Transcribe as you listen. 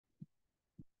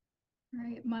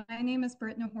Right. My name is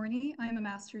Brit and Nahorney. I'm a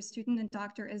master's student in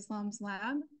Dr. Islam's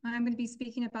lab. I'm going to be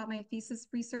speaking about my thesis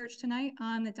research tonight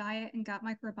on the diet and gut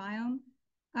microbiome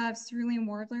of Cerulean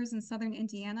Warblers in southern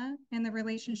Indiana and the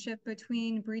relationship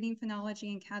between breeding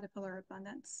phenology and caterpillar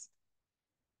abundance.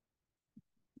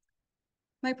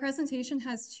 My presentation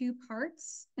has two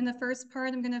parts. In the first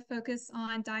part, I'm going to focus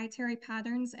on dietary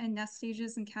patterns and nest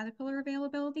stages and caterpillar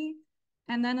availability.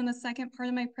 And then in the second part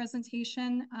of my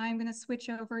presentation, I'm going to switch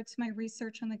over to my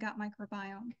research on the gut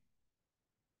microbiome.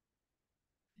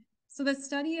 So the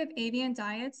study of avian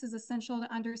diets is essential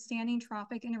to understanding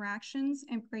trophic interactions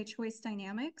and prey choice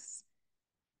dynamics.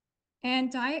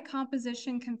 And diet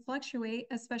composition can fluctuate,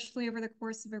 especially over the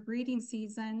course of a breeding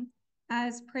season,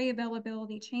 as prey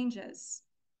availability changes.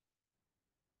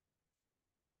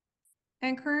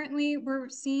 And currently, we're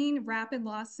seeing rapid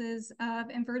losses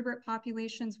of invertebrate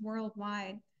populations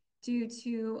worldwide due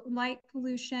to light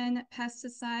pollution,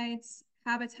 pesticides,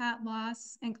 habitat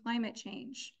loss, and climate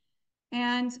change.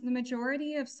 And the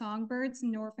majority of songbirds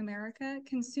in North America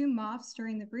consume moths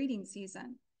during the breeding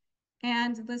season.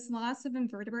 And this loss of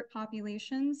invertebrate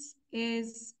populations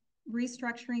is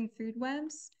restructuring food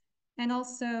webs and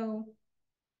also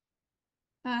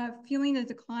fueling a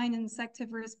decline in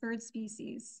insectivorous bird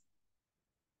species.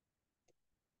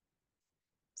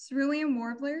 Cerulean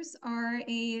warblers are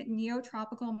a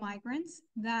neotropical migrant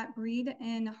that breed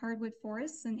in hardwood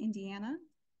forests in Indiana,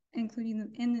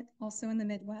 including also in the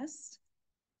Midwest.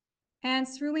 And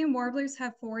cerulean warblers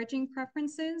have foraging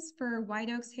preferences for white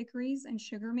oaks, hickories, and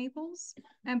sugar maples.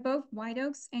 And both white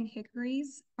oaks and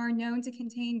hickories are known to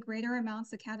contain greater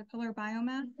amounts of caterpillar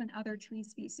biomass than other tree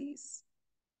species.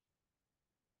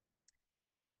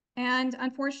 And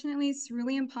unfortunately,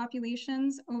 cerulean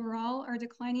populations overall are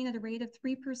declining at a rate of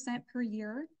 3% per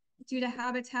year due to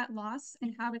habitat loss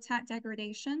and habitat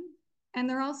degradation. And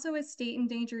they're also a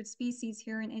state-endangered species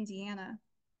here in Indiana.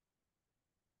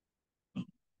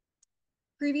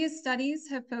 Previous studies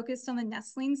have focused on the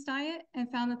nestlings diet and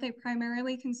found that they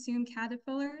primarily consume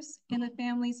caterpillars in the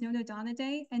families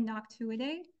Nododonidae and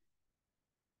Noctuidae.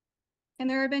 And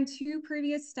there have been two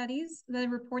previous studies that have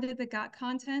reported the gut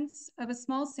contents of a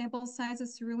small sample size of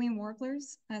cerulean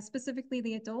warblers, specifically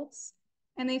the adults,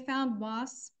 and they found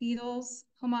wasps, beetles,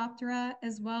 Homoptera,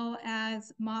 as well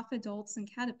as moth adults and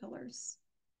caterpillars.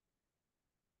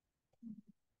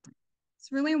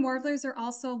 Cerulean warblers are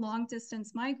also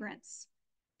long-distance migrants.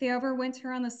 They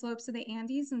overwinter on the slopes of the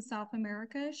Andes in South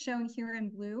America, shown here in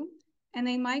blue, and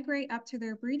they migrate up to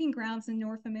their breeding grounds in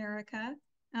North America,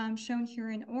 shown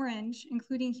here in orange,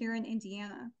 including here in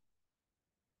Indiana.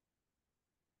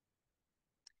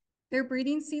 Their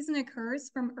breeding season occurs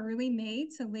from early May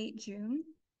to late June.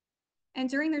 And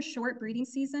during their short breeding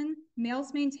season,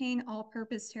 males maintain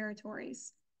all-purpose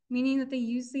territories, meaning that they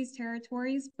use these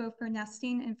territories both for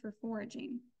nesting and for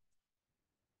foraging.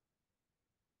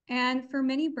 And for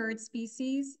many bird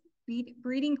species,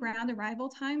 breeding ground arrival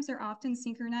times are often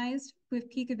synchronized with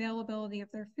peak availability of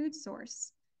their food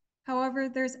source. However,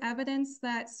 there's evidence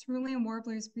that cerulean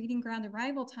warblers' breeding ground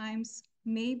arrival times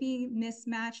may be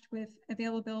mismatched with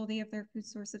availability of their food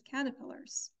source of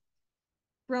caterpillars.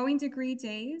 Growing degree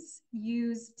days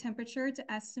use temperature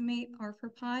to estimate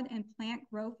arthropod and plant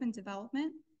growth and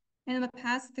development. And in the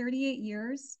past 38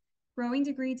 years, growing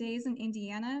degree days in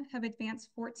Indiana have advanced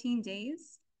 14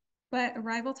 days, but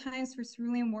arrival times for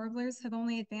cerulean warblers have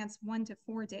only advanced 1 to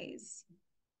 4 days.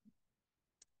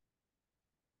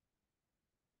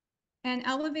 And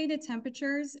elevated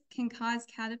temperatures can cause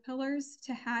caterpillars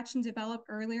to hatch and develop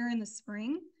earlier in the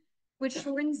spring, which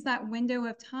shortens that window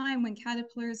of time when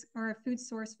caterpillars are a food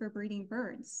source for breeding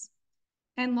birds.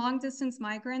 And long-distance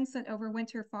migrants that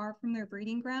overwinter far from their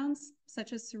breeding grounds,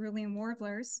 such as cerulean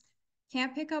warblers,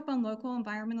 can't pick up on local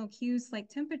environmental cues like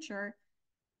temperature,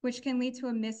 which can lead to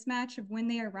a mismatch of when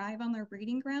they arrive on their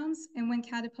breeding grounds and when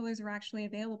caterpillars are actually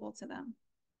available to them.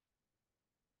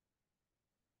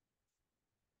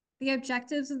 The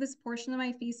objectives of this portion of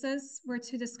my thesis were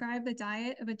to describe the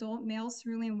diet of adult male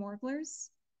cerulean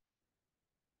warblers,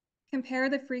 compare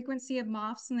the frequency of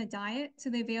moths in the diet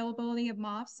to the availability of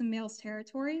moths in males'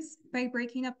 territories by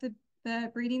breaking up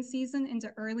the breeding season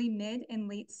into early, mid, and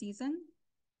late season,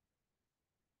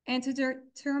 and to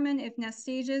determine if nest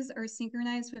stages are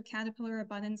synchronized with caterpillar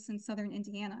abundance in southern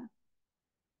Indiana.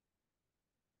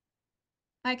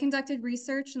 I conducted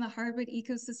research in the hardwood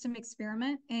ecosystem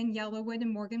experiment in Yellowwood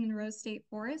and Morgan Monroe State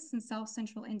Forests in South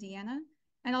Central Indiana,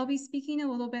 and I'll be speaking a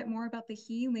little bit more about the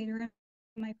he later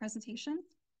in my presentation.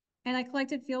 And I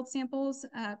collected field samples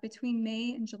between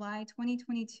May and July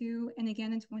 2022 and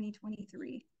again in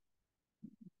 2023.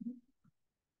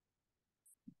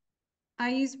 I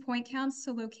used point counts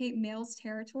to locate males'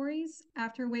 territories,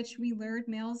 after which we lured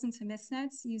males into mist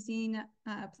nets using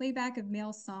playback of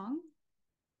male song.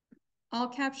 All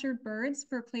captured birds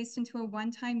were placed into a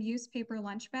one-time use paper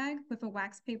lunch bag with a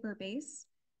wax paper base,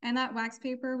 and that wax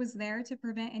paper was there to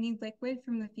prevent any liquid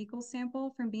from the fecal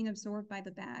sample from being absorbed by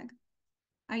the bag.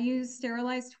 I used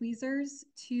sterilized tweezers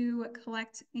to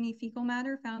collect any fecal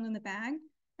matter found in the bag,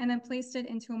 and then placed it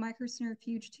into a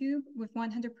microcentrifuge tube with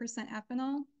 100%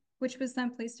 ethanol, which was then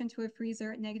placed into a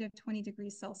freezer at -20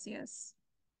 degrees Celsius.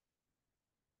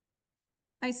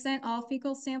 I sent all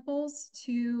fecal samples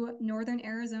to Northern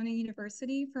Arizona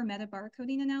University for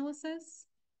metabarcoding analysis.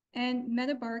 And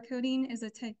metabarcoding is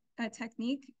a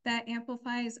technique that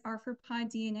amplifies arthropod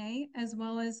DNA as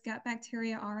well as gut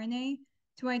bacteria RNA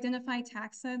to identify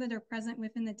taxa that are present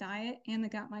within the diet and the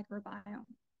gut microbiome.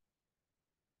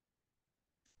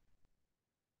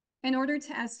 In order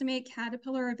to estimate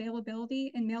caterpillar availability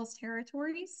in males'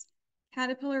 territories,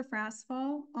 caterpillar frass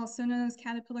fall, also known as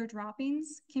caterpillar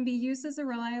droppings, can be used as a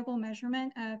reliable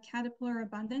measurement of caterpillar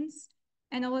abundance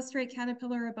and illustrate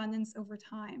caterpillar abundance over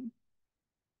time.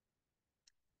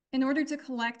 In order to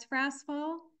collect frass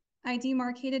fall, I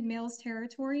demarcated males'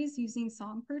 territories using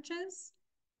song perches.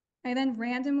 I then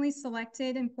randomly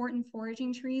selected important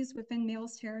foraging trees within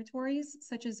males' territories,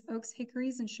 such as oaks,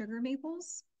 hickories, and sugar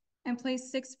maples, and placed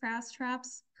 6 frass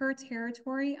traps per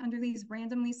territory under these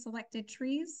randomly selected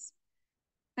trees.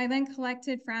 I then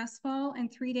collected frass fall in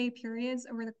 3-day periods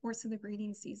over the course of the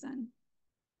breeding season.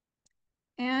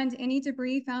 And any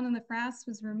debris found in the frass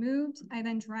was removed. I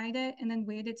then dried it and then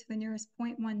weighed it to the nearest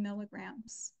 0.1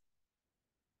 milligrams.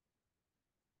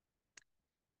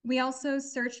 We also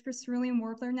searched for cerulean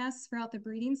warbler nests throughout the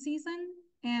breeding season,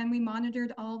 and we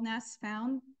monitored all nests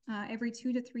found every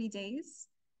 2 to 3 days,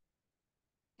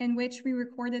 in which we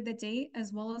recorded the date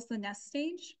as well as the nest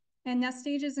stage. And nest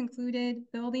stages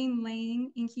included building,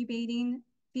 laying, incubating,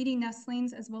 feeding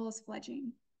nestlings, as well as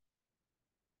fledging.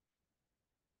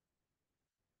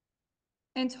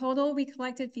 In total, we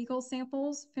collected fecal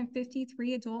samples from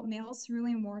 53 adult male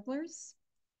cerulean warblers,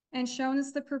 and shown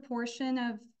is the proportion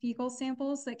of fecal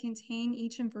samples that contain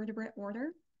each invertebrate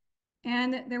order.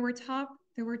 And there were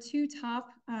 2 top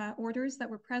orders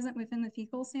that were present within the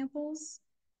fecal samples.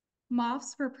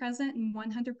 Moths were present in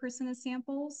 100% of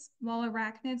samples, while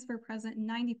arachnids were present in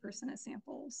 90% of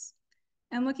samples.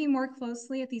 And looking more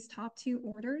closely at these top 2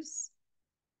 orders,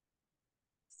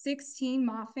 16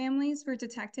 moth families were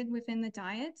detected within the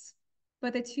diet,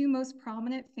 but the 2 most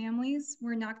prominent families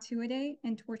were Noctuidae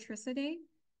and Tortricidae,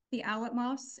 the owlet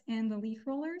moths and the leaf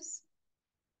rollers.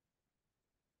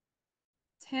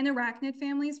 10 arachnid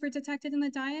families were detected in the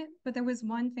diet, but there was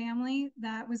 1 family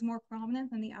that was more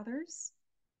prominent than the others.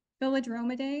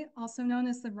 Philodromidae, also known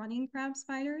as the running crab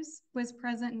spiders, was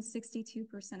present in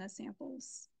 62% of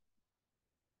samples.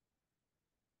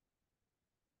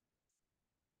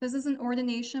 This is an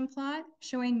ordination plot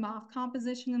showing moth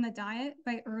composition in the diet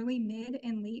by early, mid,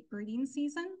 and late breeding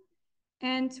season.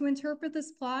 And to interpret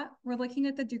this plot, we're looking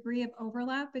at the degree of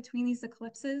overlap between these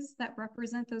eclipses that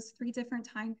represent those 3 different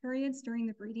time periods during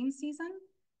the breeding season.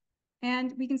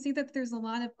 And we can see that there's a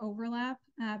lot of overlap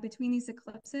between these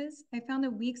eclipses. I found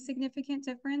a weak significant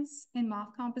difference in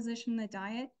moth composition in the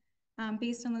diet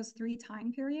based on those 3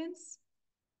 time periods.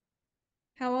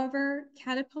 However,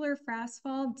 caterpillar frass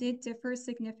fall did differ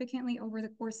significantly over the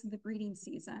course of the breeding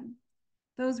season.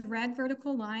 Those red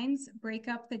vertical lines break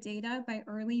up the data by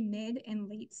early, mid, and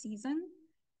late season.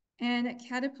 And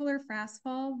caterpillar frass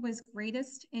fall was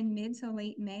greatest in mid to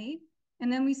late May.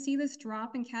 And then we see this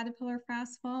drop in caterpillar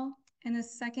frass fall and a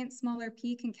second smaller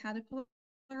peak in caterpillar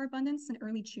abundance in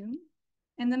early June.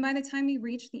 And then by the time we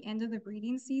reach the end of the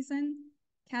breeding season,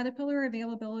 caterpillar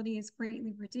availability is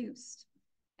greatly reduced.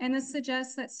 And this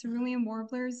suggests that cerulean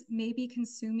warblers may be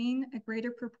consuming a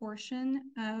greater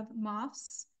proportion of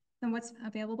moths than what's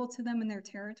available to them in their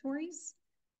territories.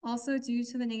 Also, due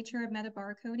to the nature of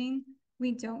metabarcoding,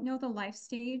 we don't know the life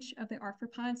stage of the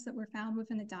arthropods that were found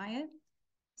within the diet.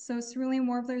 So cerulean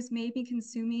warblers may be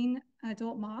consuming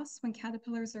adult moths when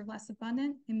caterpillars are less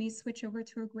abundant and may switch over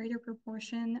to a greater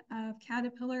proportion of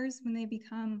caterpillars when they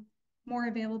become more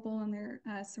available in their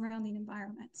surrounding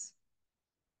environments.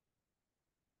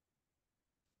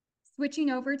 Switching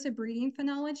over to breeding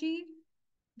phenology,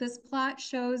 this plot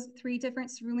shows 3 different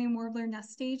cerulean warbler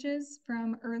nest stages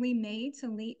from early May to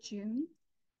late June.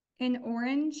 In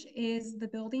orange is the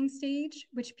building stage,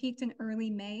 which peaked in early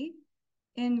May.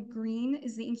 In green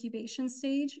is the incubation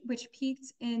stage, which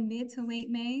peaked in mid to late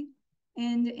May.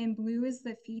 And in blue is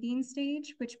the feeding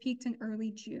stage, which peaked in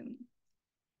early June.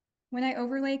 When I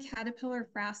overlay caterpillar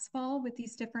frass fall with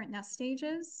these different nest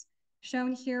stages,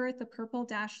 Shown here with the purple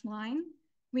dashed line,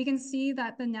 we can see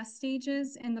that the nest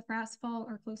stages and the frass fall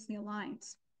are closely aligned.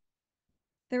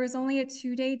 There was only a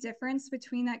 2-day difference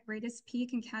between that greatest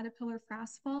peak in caterpillar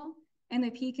frass fall and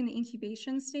the peak in the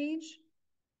incubation stage,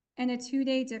 and a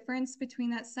 2-day difference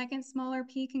between that second smaller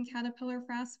peak in caterpillar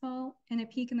frass fall and a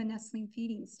peak in the nestling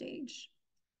feeding stage.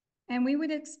 And we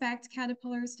would expect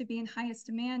caterpillars to be in highest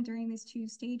demand during these 2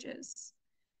 stages.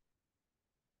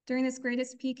 During this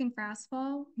greatest peak in frass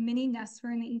fall, many nests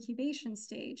were in the incubation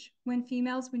stage, when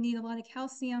females would need a lot of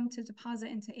calcium to deposit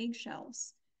into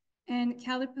eggshells. And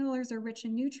caterpillars are rich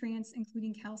in nutrients,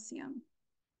 including calcium.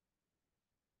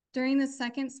 During the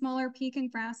second smaller peak in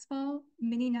frass fall,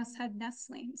 many nests had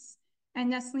nestlings, and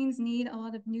nestlings need a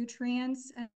lot of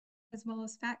nutrients as well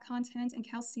as fat content and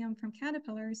calcium from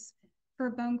caterpillars for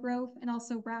bone growth and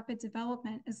also rapid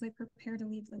development as they prepare to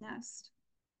leave the nest.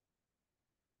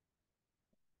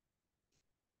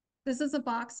 This is a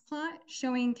box plot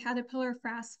showing caterpillar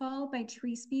frass fall by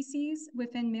tree species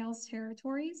within males'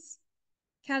 territories.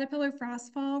 Caterpillar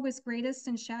frass fall was greatest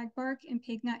in shagbark and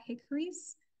pignut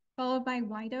hickories, followed by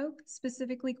white oak,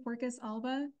 specifically Quercus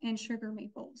alba, and sugar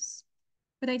maples.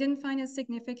 But I didn't find a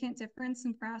significant difference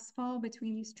in frass fall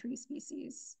between these tree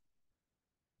species.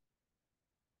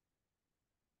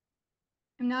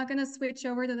 I'm now going to switch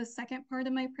over to the second part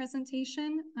of my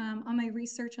presentation on my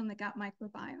research on the gut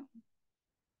microbiome.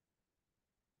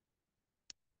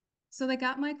 So the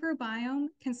gut microbiome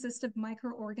consists of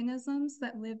microorganisms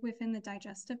that live within the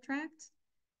digestive tract.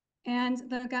 And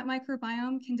the gut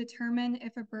microbiome can determine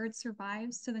if a bird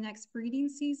survives to the next breeding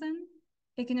season.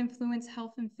 It can influence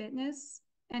health and fitness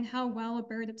and how well a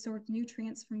bird absorbs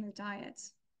nutrients from their diet.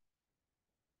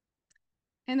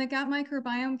 And the gut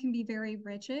microbiome can be very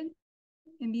rigid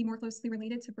and be more closely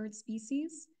related to bird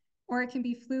species, or it can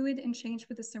be fluid and change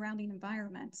with the surrounding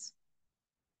environment.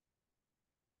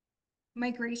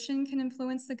 Migration can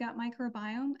influence the gut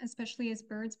microbiome, especially as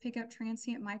birds pick up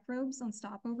transient microbes on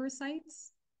stopover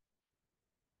sites.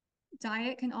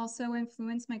 Diet can also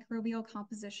influence microbial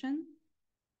composition.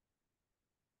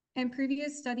 And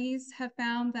previous studies have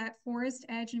found that forest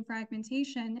edge and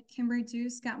fragmentation can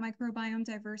reduce gut microbiome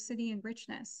diversity and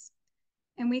richness.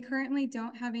 And we currently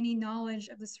don't have any knowledge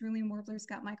of the Cerulean Warbler's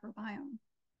gut microbiome.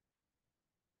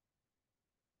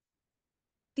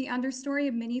 The understory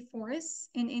of many forests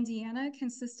in Indiana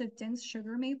consists of dense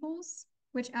sugar maples,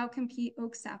 which outcompete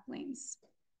oak saplings.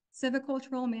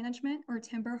 Silvicultural management, or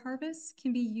timber harvest,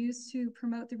 can be used to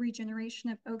promote the regeneration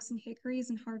of oaks and hickories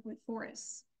in hardwood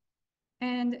forests.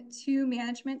 And 2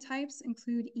 management types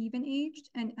include even-aged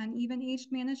and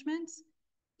uneven-aged management.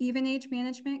 Even-age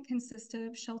management consists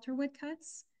of shelter wood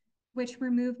cuts, which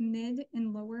remove mid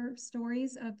and lower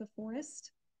stories of the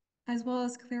forest, as well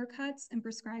as clear cuts and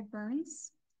prescribed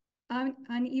burns.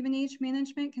 Uneven-age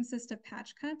management consists of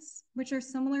patch cuts, which are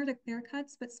similar to clear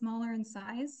cuts but smaller in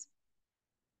size.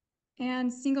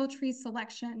 And single tree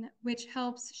selection, which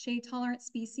helps shade-tolerant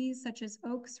species such as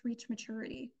oaks reach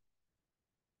maturity.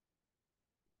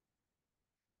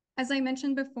 As I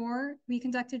mentioned before, we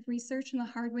conducted research in the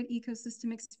hardwood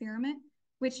ecosystem experiment,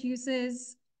 which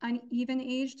uses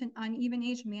uneven-aged and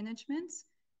uneven-aged management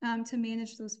to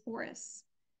manage those forests.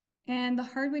 And the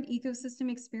hardwood ecosystem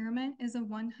experiment is a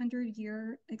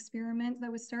 100-year experiment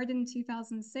that was started in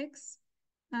 2006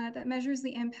 that measures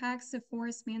the impacts of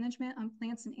forest management on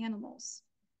plants and animals.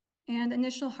 And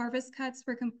initial harvest cuts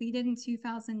were completed in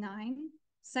 2009.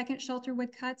 Second shelter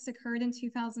wood cuts occurred in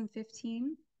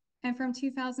 2015. And from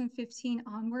 2015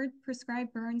 onward,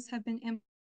 prescribed burns have been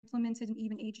implemented in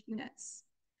even-aged units.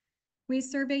 We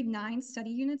surveyed 9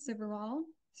 study units overall.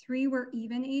 3 were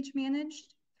even-age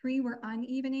managed, 3 were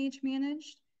uneven-age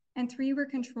managed, and 3 were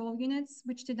control units,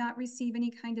 which did not receive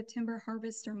any kind of timber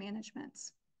harvest or management.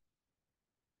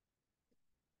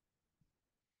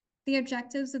 The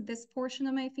objectives of this portion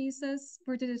of my thesis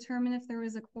were to determine if there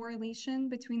was a correlation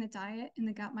between the diet and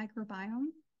the gut microbiome,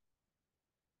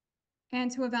 and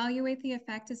to evaluate the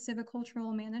effect of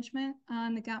silvicultural management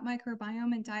on the gut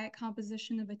microbiome and diet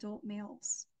composition of adult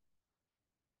males.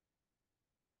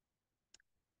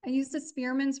 I used a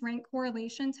Spearman's rank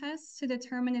correlation test to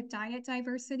determine if diet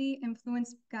diversity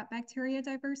influenced gut bacteria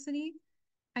diversity.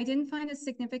 I didn't find a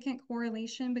significant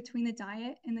correlation between the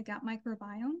diet and the gut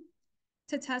microbiome.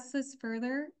 To test this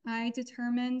further, I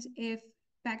determined if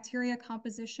bacteria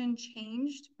composition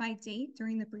changed by date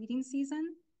during the breeding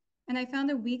season, and I found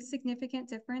a weak significant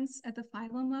difference at the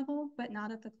phylum level, but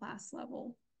not at the class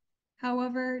level.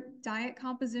 However, diet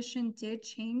composition did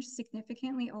change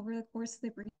significantly over the course of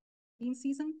the breeding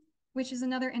season, which is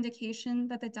another indication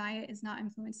that the diet is not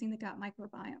influencing the gut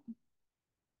microbiome.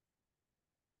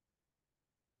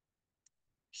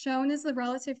 Shown is the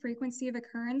relative frequency of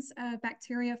occurrence of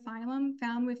bacteria phylum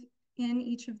found within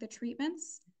each of the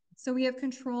treatments. So we have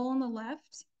control on the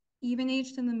left,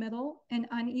 even-aged in the middle, and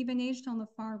uneven-aged on the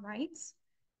far right.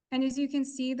 And as you can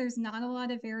see, there's not a lot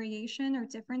of variation or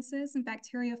differences in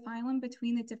bacteria phylum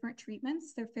between the different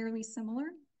treatments. They're fairly similar.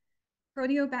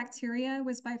 Proteobacteria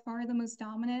was by far the most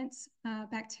dominant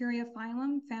bacteria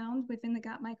phylum found within the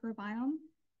gut microbiome.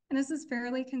 And this is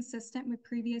fairly consistent with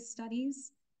previous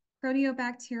studies.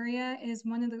 Proteobacteria is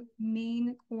one of the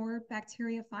main core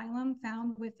bacteria phylum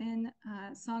found within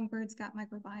songbirds' gut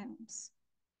microbiomes.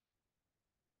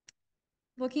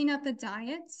 Looking at the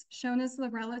diets, shown as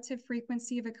the relative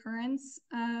frequency of occurrence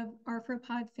of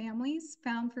arthropod families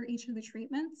found for each of the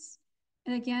treatments.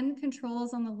 And again,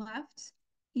 controls on the left,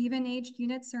 even-aged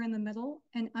units are in the middle,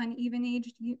 and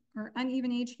uneven-aged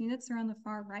units are on the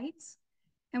far right.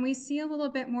 And we see a little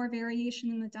bit more variation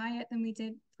in the diet than we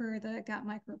did for the gut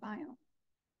microbiome.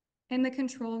 In the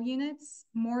control units,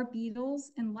 more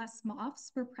beetles and less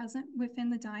moths were present within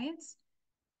the diets.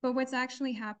 But what's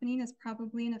actually happening is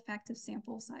probably an effect of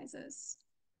sample sizes.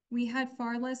 We had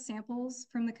far less samples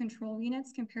from the control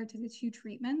units compared to the two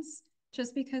treatments,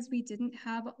 just because we didn't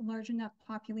have large enough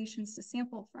populations to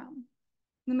sample from.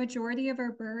 The majority of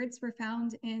our birds were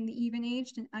found in the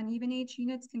even-aged and uneven-aged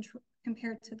units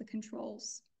compared to the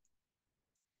controls.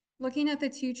 Looking at the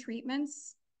two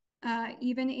treatments,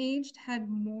 even-aged had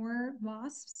more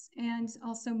wasps and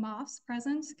also moths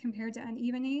present compared to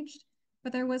uneven-aged,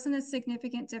 but there wasn't a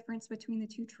significant difference between the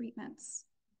two treatments.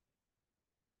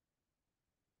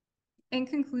 In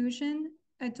conclusion,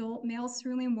 adult male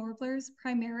cerulean warblers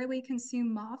primarily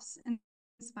consume moths and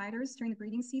spiders during the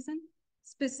breeding season,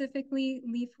 specifically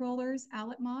leaf rollers,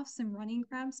 owlet moths, and running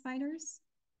crab spiders.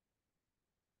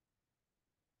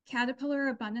 Caterpillar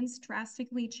abundance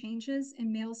drastically changes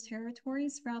in males'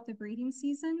 territories throughout the breeding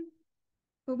season,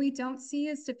 but we don't see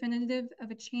as definitive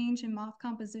of a change in moth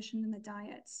composition in the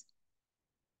diets.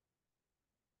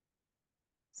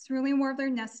 Cerulean warbler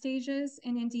nest stages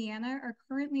in Indiana are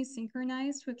currently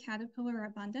synchronized with caterpillar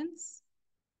abundance,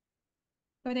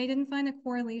 but I didn't find a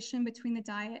correlation between the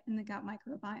diet and the gut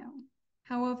microbiome.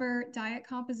 However, diet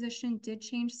composition did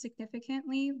change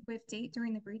significantly with date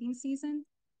during the breeding season,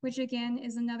 which again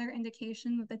is another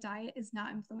indication that the diet is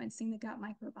not influencing the gut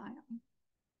microbiome.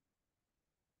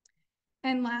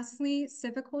 And lastly,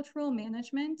 silvicultural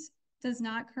management does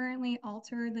not currently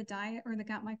alter the diet or the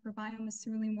gut microbiome of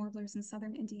cerulean warblers in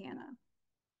southern Indiana.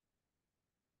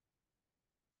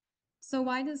 So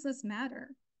why does this matter?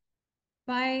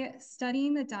 By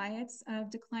studying the diets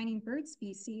of declining bird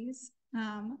species,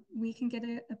 we can get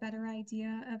a better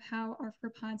idea of how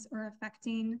arthropods are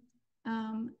affecting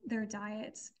their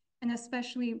diets, and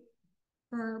especially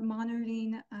for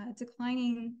monitoring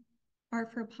declining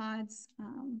arthropods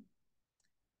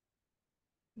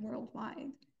worldwide.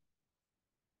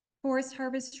 Forest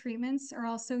harvest treatments are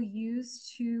also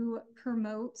used to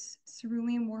promote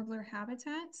cerulean warbler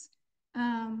habitats.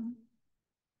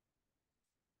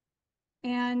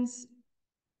 And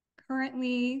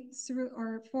currently,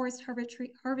 forest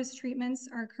harvest treatments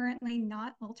are currently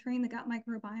not altering the gut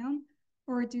microbiome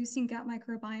or reducing gut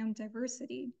microbiome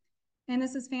diversity. And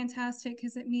this is fantastic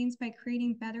because it means by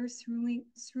creating better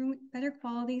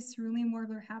quality cerulean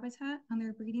warbler habitat on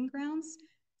their breeding grounds,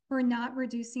 we're not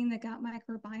reducing the gut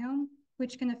microbiome,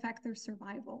 which can affect their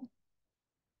survival.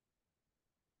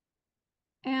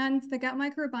 And the gut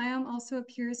microbiome also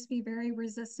appears to be very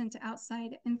resistant to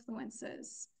outside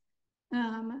influences.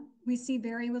 We see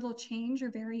very little change or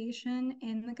variation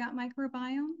in the gut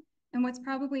microbiome. And what's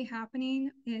probably happening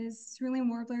is cerulean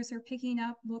warblers are picking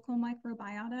up local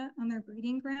microbiota on their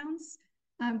breeding grounds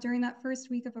during that first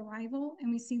week of arrival,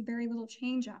 and we see very little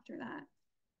change after that.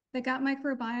 The gut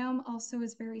microbiome also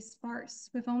is very sparse,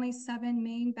 with only 7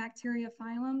 main bacteria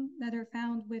phylum that are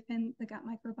found within the gut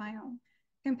microbiome,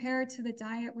 compared to the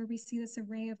diet where we see this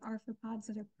array of arthropods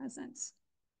that are present.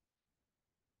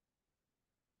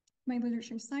 My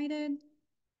literature cited.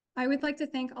 I would like to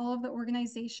thank all of the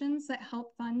organizations that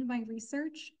help fund my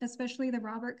research, especially the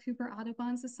Robert Cooper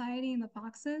Audubon Society and the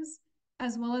Foxes,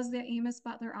 as well as the Amos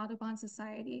Butler Audubon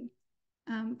Society.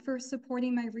 For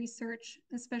supporting my research,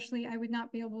 especially I would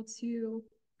not be able to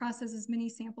process as many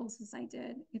samples as I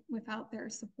did without their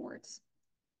support.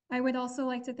 I would also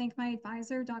like to thank my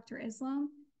advisor, Dr. Islam,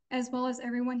 as well as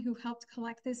everyone who helped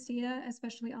collect this data,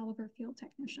 especially all of our field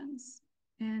technicians.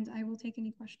 And I will take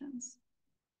any questions.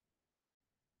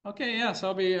 Okay, yes,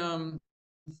 I'll be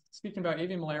speaking about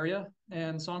avian malaria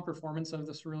and song performance of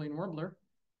the cerulean warbler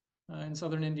in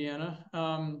southern Indiana.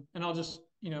 And I'll just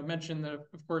mention that,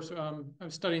 of course, I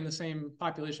was studying the same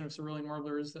population of Cerulean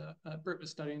Warblers that Brit was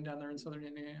studying down there in southern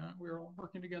Indiana. We were all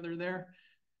working together there.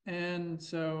 And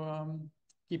so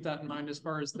keep that in mind as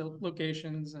far as the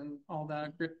locations and all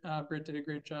that. Brit did a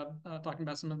great job talking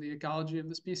about some of the ecology of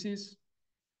the species.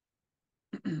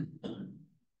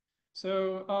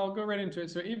 So I'll go right into it.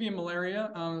 So avian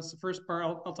malaria is the first part.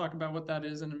 I'll talk about what that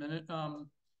is in a minute.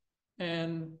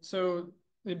 And so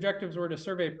the objectives were to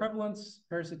survey prevalence,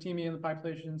 parasitemia in the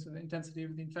populations, and the intensity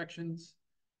of the infections,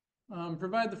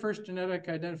 provide the first genetic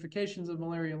identifications of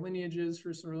malaria lineages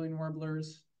for Cerulean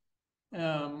Warblers,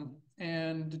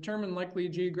 and determine likely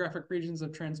geographic regions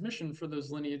of transmission for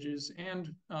those lineages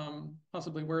and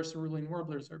possibly where Cerulean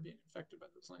Warblers are being infected by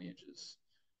those lineages.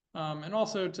 And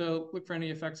also to look for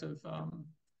any effects of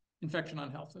infection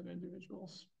on health of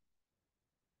individuals.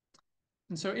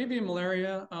 And so avian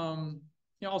malaria,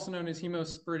 also known as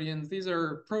hemosporidians, these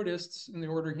are protists in the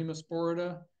order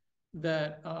Hemosporida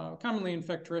that commonly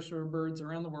infect terrestrial birds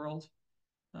around the world.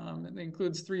 It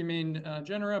includes three main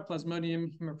genera: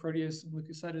 Plasmodium, Hemoproteus, and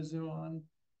Leucocytozoon.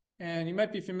 And you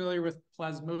might be familiar with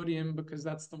Plasmodium because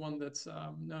that's the one that's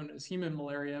known as human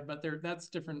malaria, but that's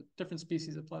different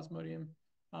species of Plasmodium.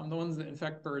 The ones that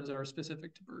infect birds are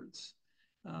specific to birds.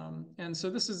 And so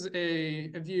this is a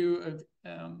view of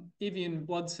avian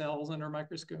blood cells under a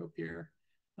microscope here.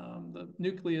 The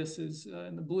nucleus is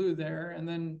in the blue there. And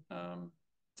then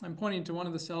I'm pointing to one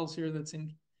of the cells here that's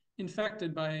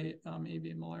infected by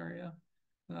avian malaria.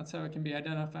 And that's how it can be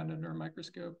identified under a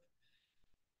microscope.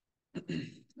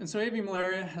 And so avian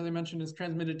malaria, as I mentioned, is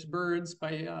transmitted to birds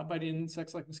by biting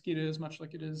insects like mosquitoes, much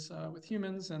like it is with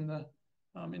humans. And it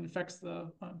infects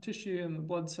the tissue and the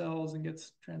blood cells and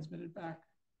gets transmitted back.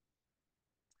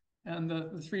 And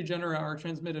the three genera are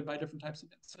transmitted by different types of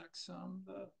insects.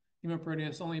 The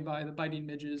Hemoproteus only by the biting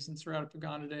midges and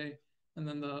Ceratopagonidae, and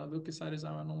then the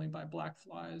Leucocytozoon only by black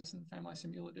flies and family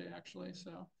Simulidae, actually.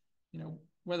 So,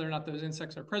 whether or not those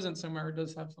insects are present somewhere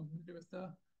does have something to do with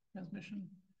the transmission.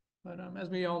 But as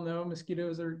we all know,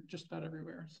 mosquitoes are just about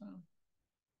everywhere.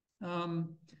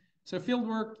 So field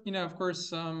work, of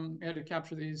course, we had to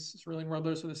capture these Cerulean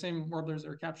warblers. So the same warblers that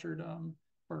were captured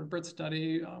for a Brit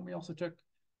study. We also took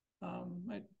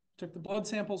I took the blood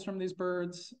samples from these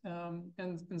birds.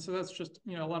 And so that's just,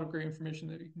 a lot of great information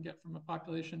that you can get from a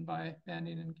population by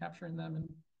banding and capturing them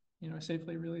and,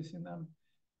 safely releasing them.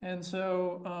 And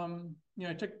so,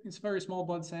 I took these very small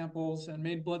blood samples and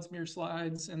made blood smear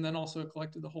slides, and then also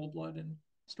collected the whole blood and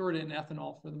stored it in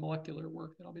ethanol for the molecular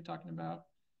work that I'll be talking about.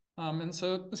 And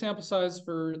so the sample size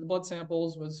for the blood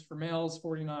samples was for males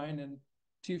 49 and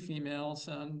 2 females,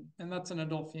 and that's an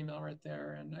adult female right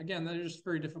there. And again, they're just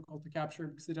very difficult to capture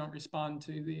because they don't respond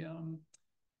to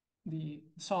the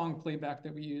song playback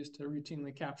that we use to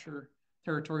routinely capture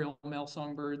territorial male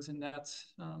songbirds in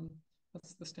nets.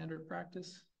 That's the standard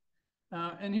practice.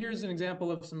 And here's an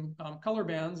example of some color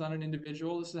bands on an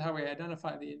individual. This is how we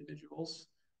identify the individuals,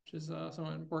 which is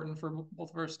somewhat important for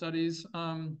both of our studies.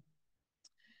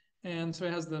 And so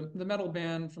it has the metal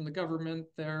band from the government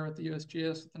there with the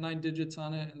USGS with the 9 digits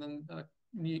on it, and then a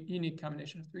unique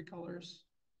combination of 3 colors.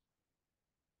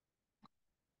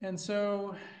 And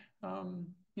so,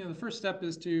 the first step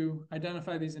is to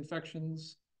identify these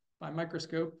infections by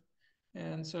microscope.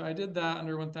 And so I did that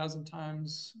under 1,000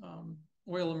 times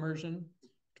oil immersion,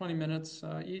 20 minutes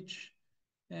each.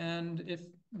 And if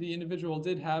the individual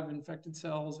did have infected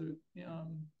cells,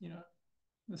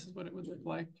 this is what it would look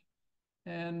like.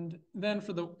 And then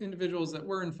for the individuals that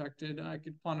were infected, I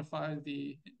could quantify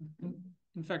the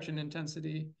infection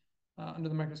intensity under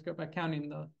the microscope by counting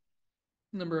the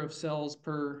number of cells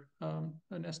per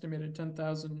an estimated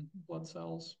 10,000 blood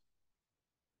cells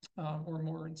or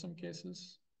more in some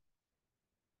cases.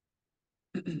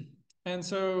 And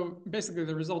so basically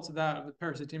the results of that, of the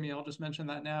parasitemia, I'll just mention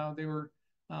that now, they were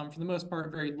for the most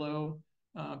part very low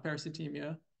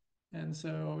parasitemia. And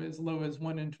so as low as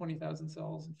 1 in 20,000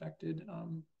 cells infected,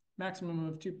 maximum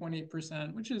of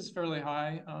 2.8%, which is fairly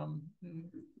high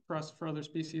for other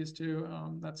species too.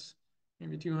 That's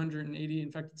maybe 280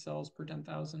 infected cells per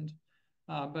 10,000.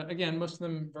 But again, most of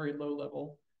them very low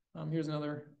level. Here's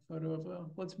another photo of a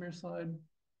blood smear slide.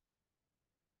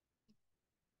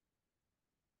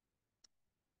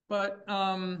 But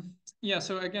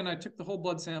so again, I took the whole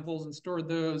blood samples and stored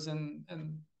those. And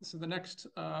so the next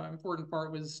important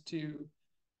part was to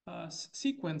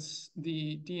sequence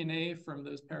the DNA from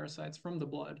those parasites from the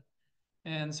blood.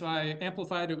 And so I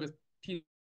amplified it with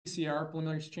PCR,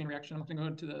 polymerase chain reaction. I'm not going to go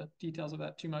into the details of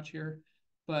that too much here.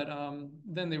 But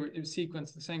then it was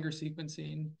sequenced, the Sanger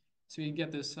sequencing. So you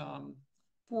get this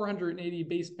 480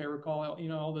 base pair, recall,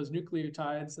 all those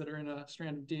nucleotides that are in a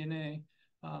strand of DNA.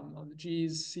 of the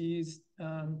G's, C's,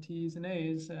 T's, and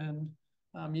A's, and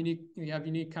you have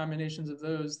unique combinations of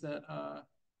those that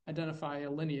identify a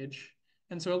lineage.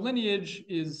 And so a lineage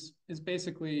is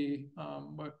basically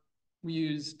what we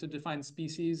use to define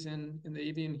species in the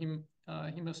avian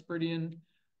hemosporidian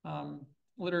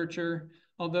literature,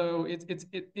 although it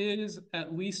is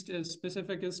at least as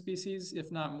specific as species,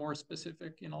 if not more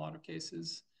specific in a lot of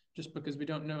cases, just because we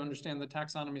don't understand the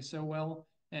taxonomy so well.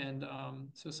 And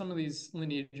so some of these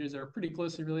lineages are pretty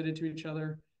closely related to each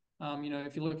other.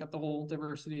 If you look at the whole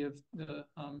diversity of the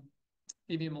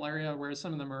avian malaria, whereas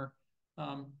some of them are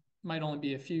might only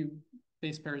be a few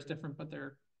base pairs different, but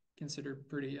they're considered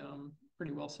pretty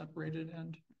well separated,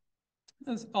 and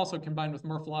that's also combined with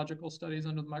morphological studies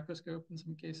under the microscope in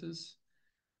some cases.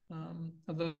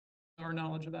 Although our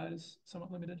knowledge of that is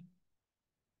somewhat limited.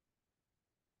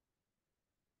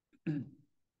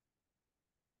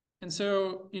 And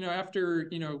so, after,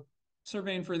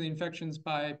 surveying for the infections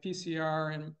by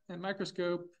PCR and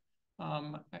microscope,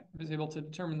 I was able to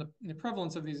determine the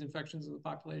prevalence of these infections in the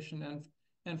population.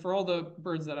 And for all the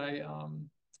birds that I,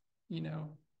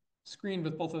 screened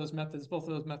with both of those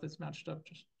methods matched up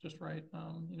just right.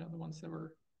 The ones that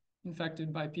were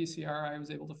infected by PCR, I was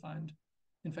able to find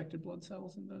infected blood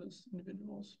cells in those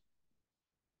individuals.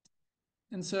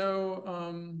 And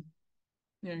so,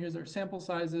 here's our sample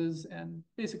sizes, and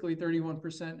basically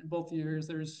 31% in both years.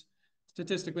 There's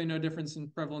statistically no difference in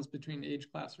prevalence between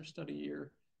age class or study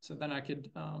year. So then I could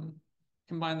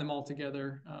combine them all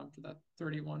together for that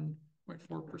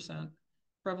 31.4%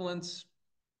 prevalence,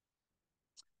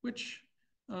 which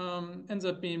ends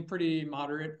up being pretty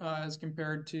moderate as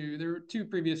compared to, there were 2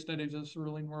 previous studies of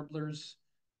Cerulean Warblers,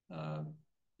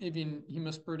 avian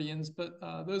hemosporidians, but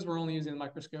those were only using the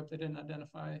microscope. They didn't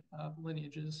identify the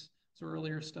lineages, so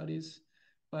earlier studies.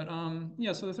 But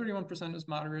so the 31% is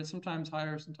moderate, sometimes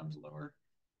higher, sometimes lower.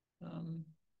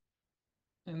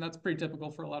 And that's pretty typical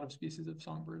for a lot of species of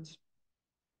songbirds.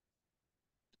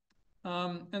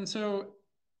 And so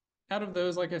out of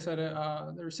those, like I said,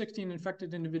 there were 16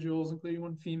 infected individuals, including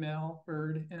 1 female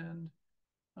bird, and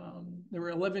there were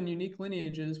 11 unique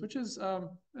lineages, which is a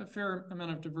fair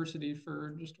amount of diversity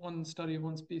for just one study of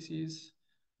one species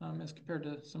as compared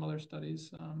to some other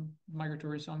studies,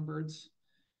 migratory songbirds.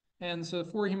 And so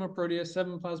 4 Hemoproteus,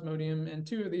 7 Plasmodium, and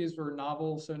 2 of these were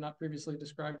novel, so not previously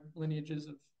described lineages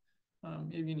of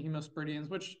avian hemosporidians,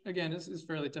 which again is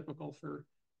fairly typical for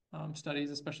studies,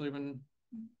 especially when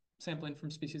sampling from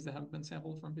species that haven't been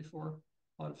sampled from before.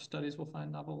 A lot of studies will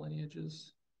find novel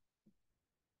lineages.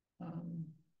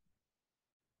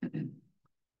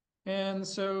 And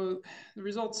so the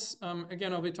results,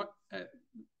 again, I'll be talking,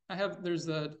 there's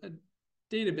a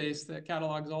database that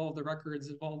catalogs all of the records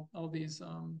of all these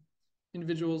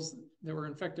individuals that were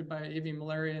infected by avian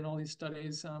malaria in all these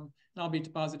studies. And I'll be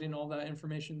depositing all that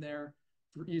information there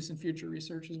for use in future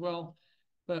research as well.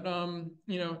 But,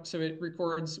 so it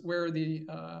records where the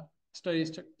studies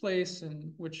took place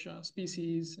and which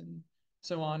species and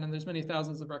so on. And there's many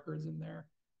thousands of records in there.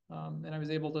 And I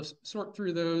was able to sort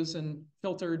through those and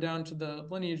filter down to the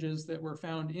lineages that were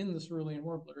found in the Cerulean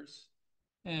Warblers.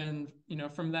 And,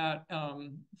 from that,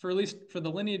 for at least for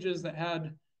the lineages that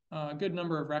had a good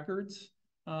number of records,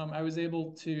 I was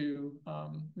able to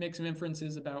make some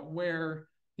inferences about where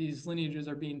these lineages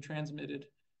are being transmitted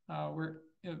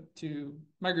to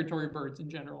migratory birds in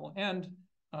general, and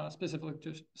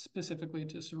specifically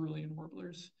to Cerulean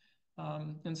Warblers.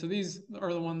 And so these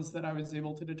are the ones that I was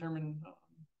able to determine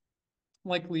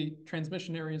likely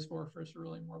transmission areas for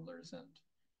Cerulean Warblers.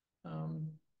 And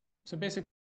so basically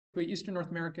Eastern North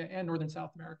America and Northern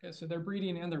South America. So their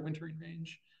breeding and their wintering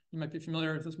range. You might be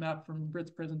familiar with this map from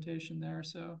Brit's presentation there.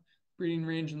 So breeding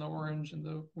range in the orange and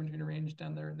the wintering range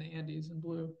down there in the Andes in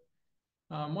blue.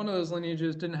 One of those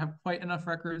lineages didn't have quite enough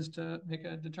records to make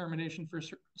a determination for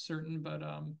certain, but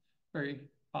very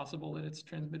possible that it's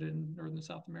transmitted in Northern and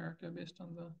South America based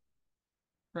on the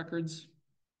records.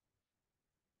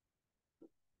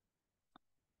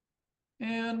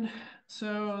 And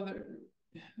so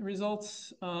the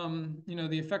results, the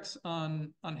effects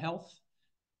on health,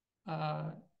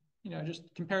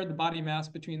 just compared the body mass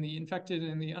between the infected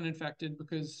and the uninfected,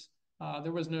 because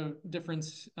there was no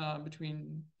difference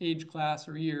between age class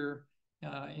or year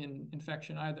in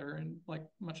infection either. And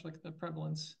much like the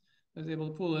prevalence, I was able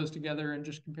to pull those together and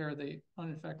just compare the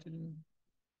uninfected and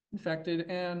infected.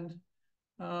 And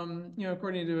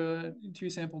according to a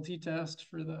 2-sample t-test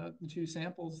for the 2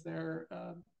 samples there,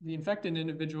 the infected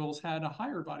individuals had a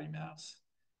higher body mass,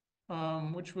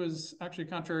 which was actually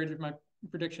contrary to my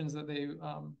predictions that they,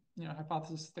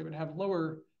 hypothesis they would have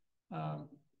lower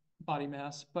body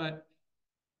mass. But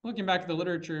looking back at the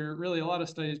literature, really a lot of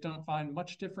studies don't find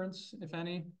much difference, if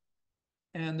any.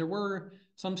 And there were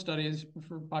some studies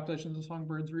for populations of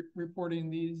songbirds reporting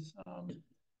these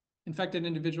infected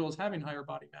individuals having higher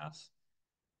body mass.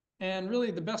 And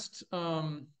really the best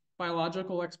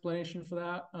biological explanation for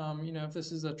that, if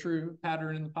this is a true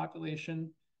pattern in the population,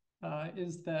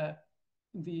 is that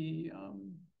the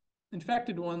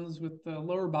infected ones with the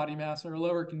lower body mass or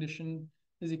lower condition,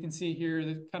 as you can see here,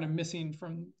 they're kind of missing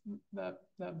from that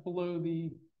below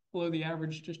the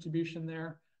average distribution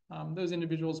there. Those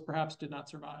individuals perhaps did not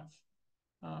survive,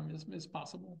 is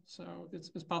possible. So it's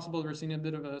possible we're seeing a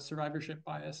bit of a survivorship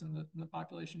bias in the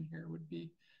population here would be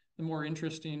the more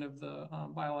interesting of the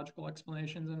biological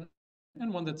explanations,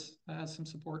 and one that has some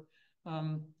support.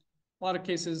 A lot of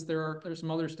cases, there's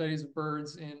some other studies of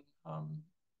birds in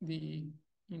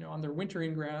on their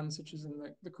wintering grounds, such as in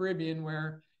the Caribbean,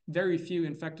 where very few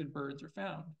infected birds are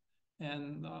found.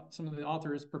 And some of the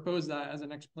authors propose that as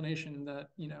an explanation that,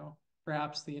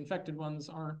 perhaps the infected ones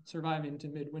aren't surviving to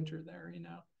midwinter there,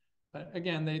 But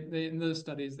again, they in those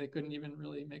studies, they couldn't even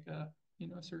really make a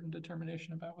certain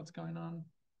determination about what's going on.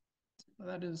 So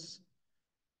that is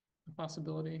a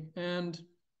possibility. And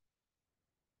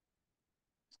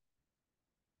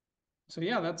so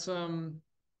yeah, that's that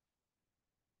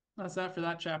for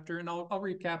that chapter, and I'll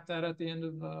recap that at the end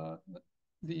of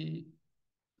the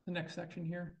next section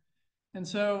here. And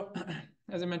so,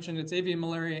 as I mentioned, it's avian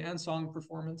malaria and song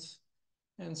performance.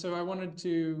 And so I wanted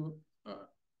to,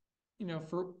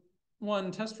 for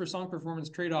one, test for song performance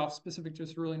trade-offs specific to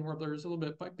Cerulean Warblers, a little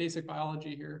bit basic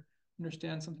biology here,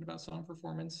 understand something about song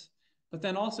performance, but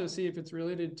then also see if it's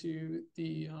related to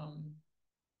the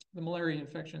malaria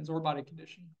infections or body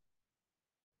condition.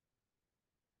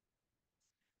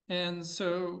 And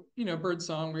so, bird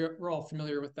song, we're all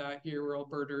familiar with that here. We're all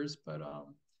birders, but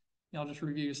I'll just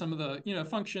review some of the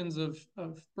functions of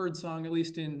bird song, at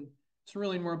least in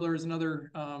Cerulean Warblers and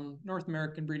other North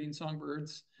American breeding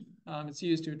songbirds. It's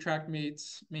used to attract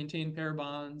mates, maintain pair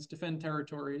bonds, defend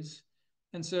territories.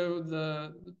 And so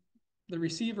the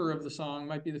receiver of the song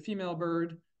might be the female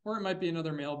bird, or it might be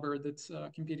another male bird that's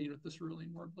competing with the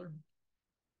Cerulean Warbler.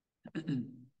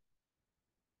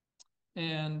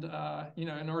 And,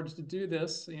 in order to do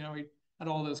this, we had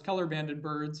all those color banded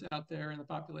birds out there in the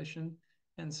population.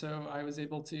 And so I was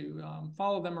able to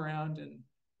follow them around and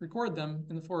record them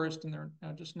in the forest, and they're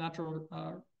just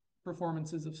natural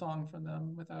performances of song from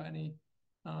them without any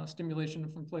stimulation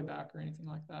from playback or anything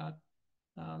like that.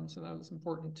 So that was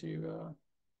important to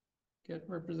get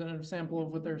a representative sample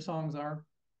of what their songs are.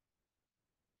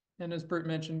 And as Brit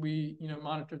mentioned, we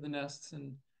monitor the nests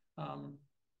and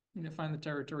find the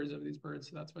territories of these birds.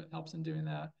 So that's what helps in doing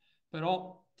that. But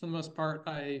for the most part,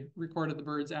 I recorded the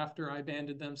birds after I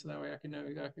banded them, so that way I could know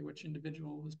exactly which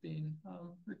individual was being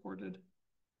recorded.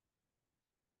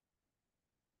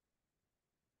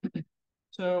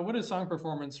 So what is song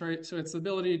performance, right? So it's the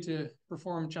ability to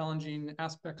perform challenging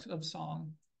aspects of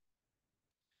song.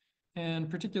 And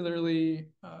particularly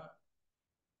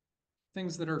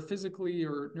things that are physically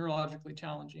or neurologically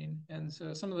challenging. And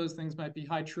so some of those things might be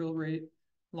high trill rate,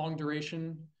 long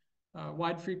duration,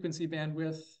 wide frequency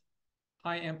bandwidth,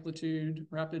 high amplitude,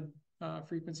 rapid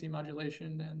frequency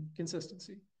modulation, and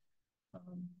consistency.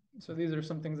 So these are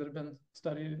some things that have been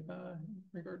studied in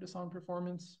regard to song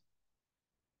performance.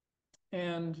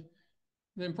 And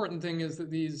the important thing is that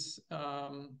these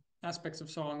aspects of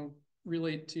song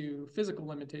relate to physical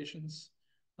limitations.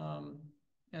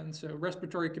 And so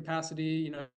respiratory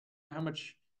capacity, how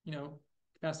much,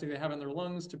 capacity they have in their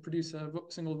lungs to produce a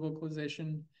single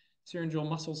vocalization, syringeal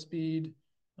muscle speed,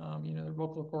 their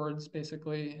vocal cords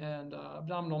basically, and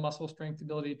abdominal muscle strength,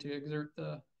 ability to exert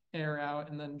the air out,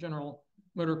 and then general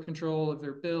motor control of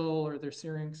their bill or their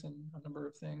syrinx, and a number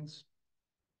of things.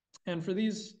 And for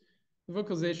these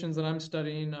vocalizations that I'm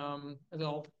studying, as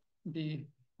I'll be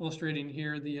illustrating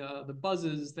here, the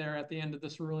buzzes there at the end of the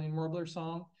Cerulean Warbler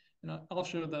song, and I'll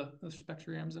show the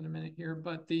spectrograms in a minute here,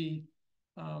 but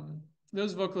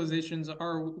those vocalizations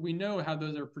we know how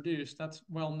those are produced. That's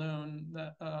well known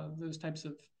that those types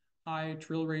of high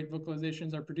trill rate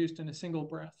vocalizations are produced in a single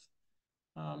breath.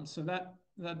 So that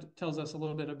tells us a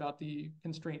little bit about the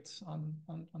constraints on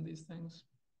these things.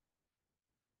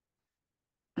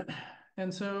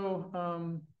 And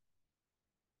so,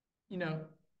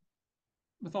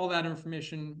 with all that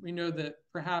information, we know that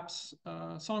perhaps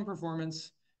song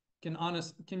performance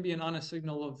can be an honest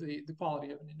signal of the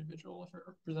quality of an individual if it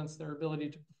represents their ability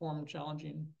to perform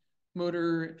challenging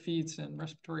motor feats and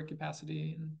respiratory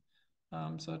capacity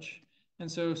and such.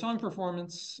 And so song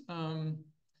performance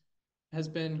has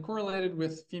been correlated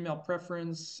with female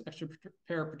preference, extra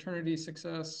pair paternity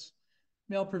success,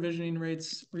 male provisioning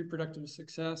rates, reproductive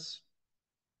success,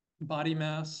 body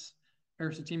mass,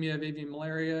 parasitemia of avian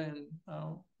malaria in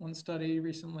one study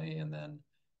recently, and then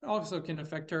it also can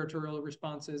affect territorial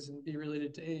responses and be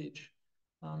related to age.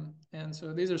 And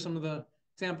so these are some of the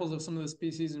examples of some of the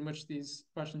species in which these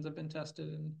questions have been tested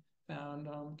and found: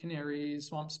 canaries,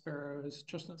 swamp sparrows,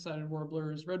 chestnut-sided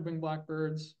warblers, red-winged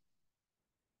blackbirds,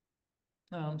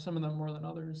 some of them more than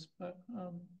others. But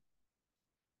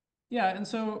yeah, and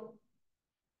so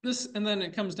this, and then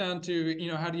it comes down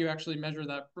to, how do you actually measure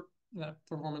that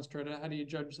performance trait? How do you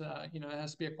judge that? It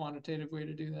has to be a quantitative way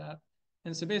to do that.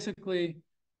 And so basically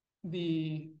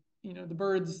the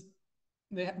birds,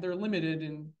 they're limited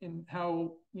in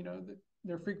how,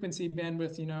 their frequency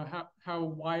bandwidth, how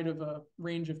wide of a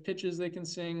range of pitches they can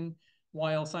sing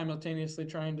while simultaneously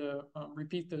trying to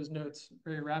repeat those notes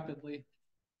very rapidly.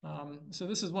 So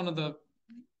this is one of the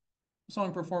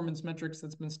song performance metrics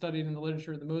that's been studied in the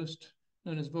literature the most,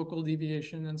 known as vocal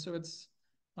deviation. And so it's,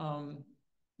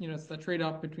 it's the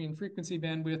trade-off between frequency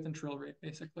bandwidth and trill rate,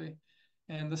 basically.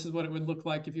 And this is what it would look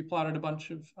like if you plotted a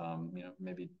bunch of,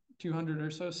 maybe 200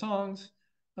 or so songs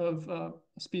of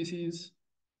species,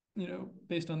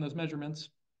 based on those measurements.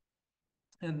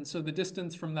 And so the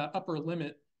distance from that upper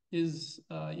limit is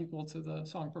equal to the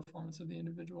song performance of the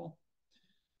individual.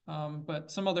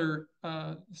 But some other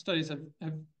studies have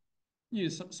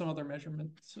used some other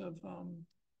measurements of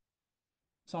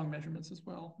song measurements as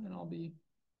well, and I'll be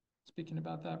speaking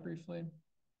about that briefly.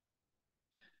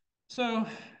 So,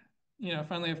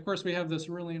 finally, of course, we have this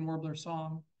Cerulean Warbler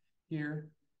song here,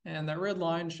 and that red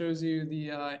line shows you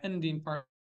the ending part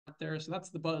there. So that's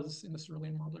the buzz in the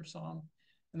Cerulean Warbler song.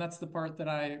 And that's the part that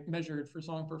I measured for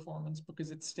song performance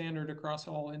because it's standard across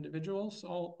all individuals.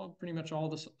 Pretty much all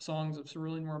the songs of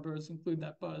Cerulean Warblers include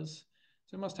that buzz.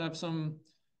 So it must have some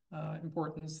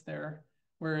importance there.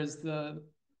 Whereas the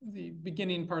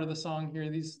beginning part of the song here,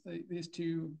 these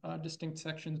two distinct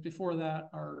sections before that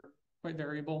are quite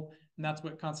variable, and that's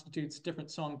what constitutes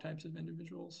different song types of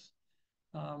individuals.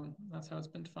 That's how it's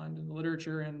been defined in the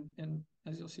literature, and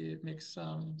as you'll see, it makes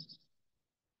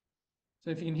so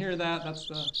if you can hear that, that's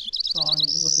the song. You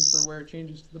can listen for where it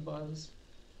changes to the buzz.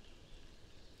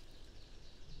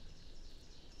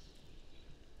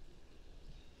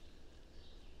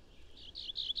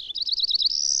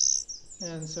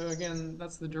 And so again,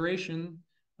 that's the duration.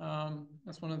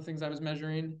 That's one of the things I was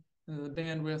measuring. And the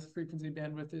bandwidth, frequency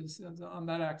bandwidth is on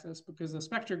that axis because the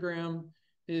spectrogram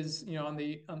is, on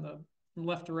the from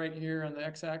left to right here on the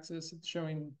x-axis, it's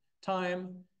showing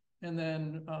time. And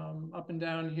then up and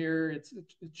down here, it's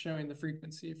showing the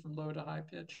frequency from low to high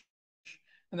pitch.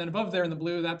 And then above there in the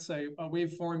blue, that's a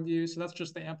waveform view. So that's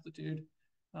just the amplitude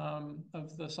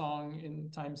of the song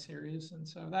in time series. And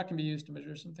so that can be used to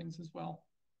measure some things as well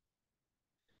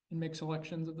and make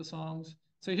selections of the songs.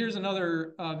 So here's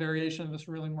another variation of this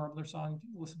Cerulean Warbler song.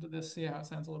 Listen to this, see how it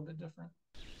sounds a little bit different.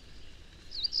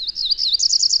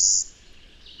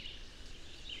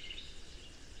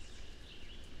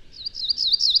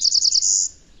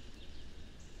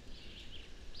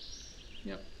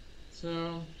 Yep.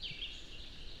 So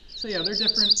yeah, they're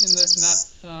different in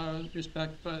that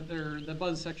respect, but the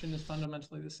buzz section is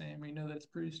fundamentally the same. We know that it's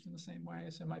produced in the same way,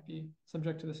 so it might be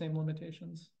subject to the same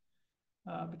limitations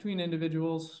between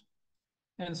individuals.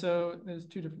 And so there's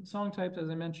two different song types, as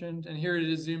I mentioned, and here it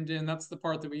is zoomed in. That's the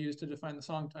part that we use to define the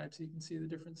song type, so you can see the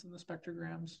difference in the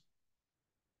spectrograms.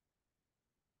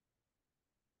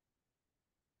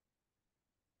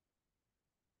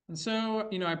 And so,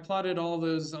 I plotted all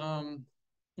those,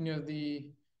 the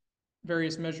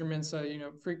various measurements,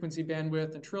 frequency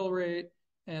bandwidth and trill rate,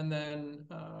 and then,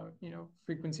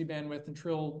 frequency bandwidth and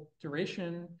trill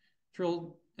duration,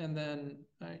 and then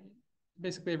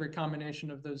basically every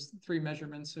combination of those three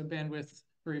measurements, so bandwidth,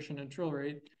 duration, and trill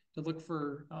rate, to look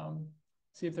for,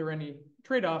 see if there were any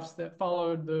trade-offs that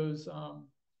followed those,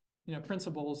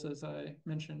 principles, as I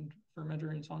mentioned, for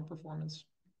measuring song performance.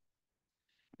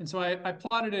 And so I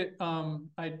plotted it, so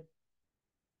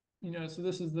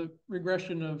this is the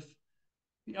regression of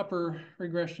the upper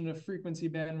regression of frequency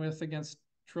bandwidth against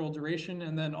trill duration,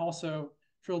 and then also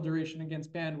trill duration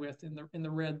against bandwidth in the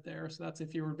red there. So that's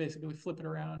if you were basically flip it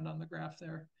around on the graph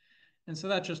there. And so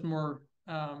that just more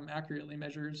accurately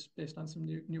measures based on some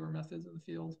newer methods in the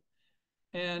field.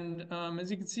 And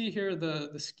as you can see here, the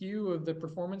skew of the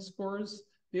performance scores,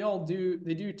 they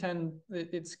do tend,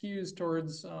 it skews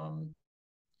towards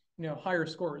higher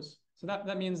scores. So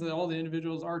that means that all the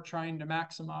individuals are trying to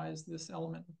maximize this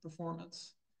element of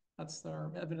performance. That's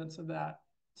our evidence of that.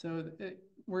 So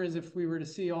whereas if we were to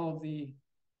see all of the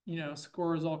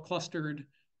scores all clustered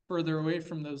further away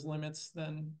from those limits,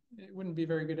 then it wouldn't be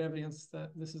very good evidence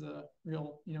that this is a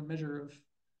real, measure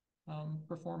of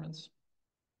performance.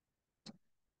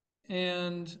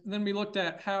 And then we looked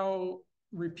at how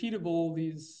repeatable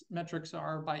these metrics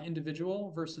are by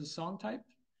individual versus song type.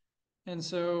 And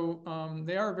so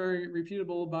they are very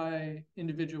repeatable by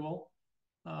individual,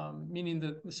 meaning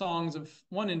that the songs of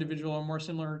one individual are more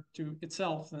similar to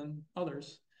itself than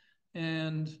others.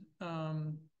 And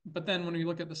but then when we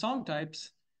look at the song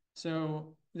types,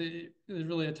 so there's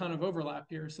really a ton of overlap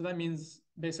here. So that means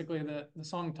basically that the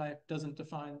song type doesn't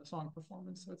define the song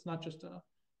performance. So it's not just a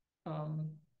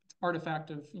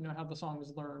artifact of how the song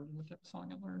is learned and what type of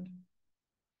song it learned.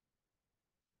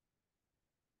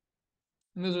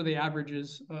 And those are the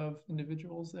averages of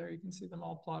individuals there. You can see them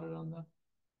all plotted on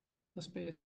the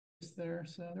space there.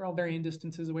 So they're all varying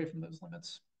distances away from those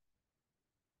limits.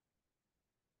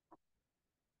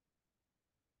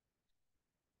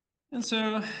 And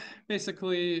so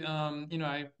basically,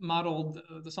 I modeled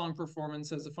the song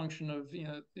performance as a function of,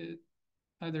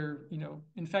 either,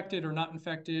 infected or not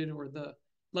infected, or the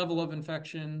level of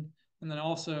infection, and then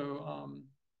also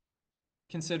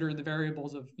consider the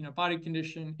variables of, body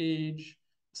condition, age,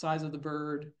 size of the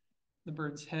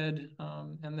bird's head,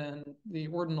 and then the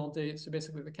ordinal date, so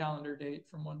basically the calendar date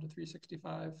from 1 to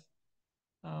 365,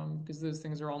 because those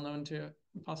things are all known to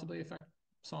possibly affect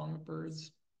song of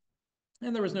birds.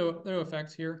 And there was no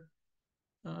effects here.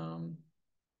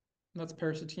 That's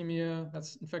parasitemia,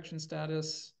 that's infection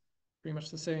status, pretty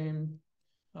much the same.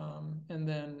 And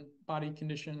then body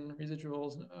condition,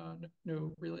 residuals,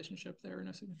 no relationship there,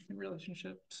 no significant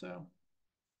relationship. So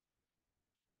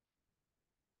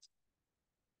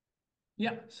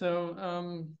yeah, so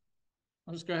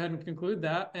I'll just go ahead and conclude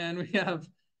that. And we have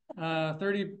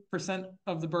 30%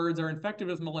 of the birds are infected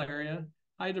with malaria,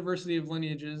 high diversity of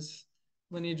lineages.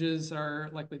 Lineages are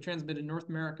likely transmitted in North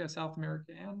America, South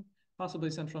America, and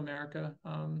possibly Central America.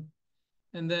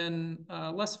 And then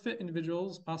less fit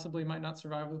individuals possibly might not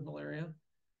survive with malaria.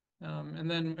 And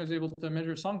then I was able to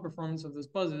measure song performance of those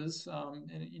buzzes,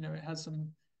 and it has some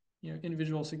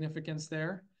individual significance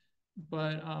there,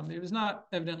 but it was not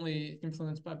evidently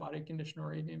influenced by body condition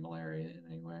or avian malaria in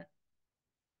any way,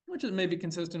 which is maybe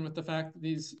consistent with the fact that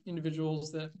these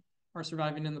individuals that are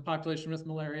surviving in the population with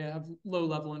malaria have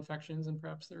low-level infections, and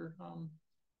perhaps they're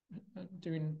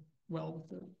doing well with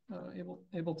the,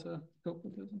 able to cope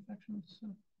with those infections. So.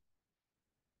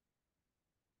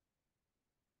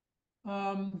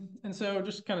 And so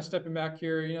just kind of stepping back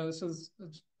here,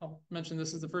 I'll mention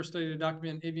this is the first study to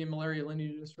document avian malaria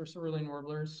lineages for Cerulean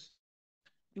Warblers.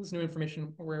 There's new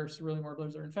information where Cerulean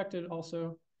Warblers are infected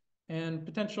also, and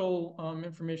potential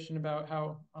information about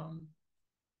how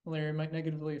malaria might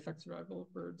negatively affect survival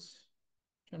of birds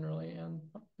generally and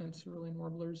Cerulean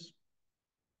Warblers.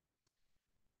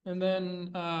 And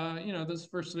then, this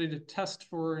first study to test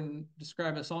for and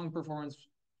describe a song performance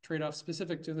trade-off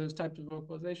specific to those types of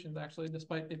vocalizations, actually,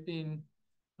 despite it being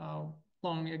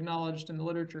long acknowledged in the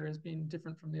literature as being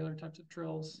different from the other types of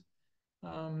trills.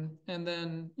 And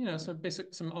then,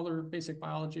 some other basic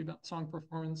biology about song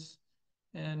performance,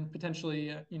 and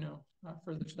potentially,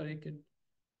 further study could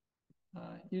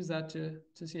use that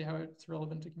to see how it's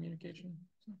relevant to communication.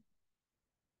 So.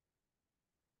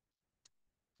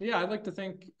 Yeah, I'd like to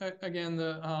thank, again,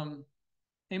 the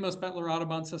Amos Bettler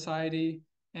Audubon Society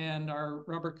and our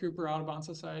Robert Cooper Audubon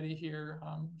Society here,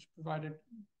 which provided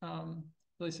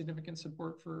really significant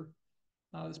support for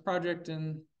this project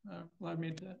and allowed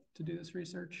me to do this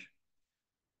research,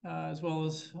 as well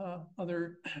as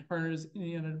other partners in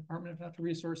the Indiana Department of Natural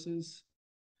Resources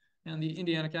and the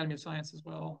Indiana Academy of Science as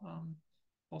well,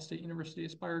 Ball State University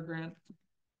Aspire Grant.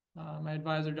 My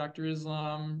advisor, Dr.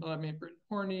 Islam, Brit and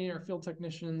Nahorney, our field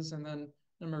technicians, and then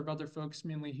a number of other folks,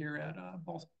 mainly here at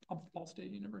Ball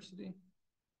State University.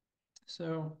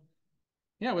 So,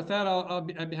 yeah, with that,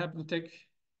 I'd be happy to take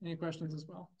any questions as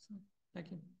well. So,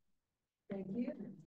 thank you. Thank you.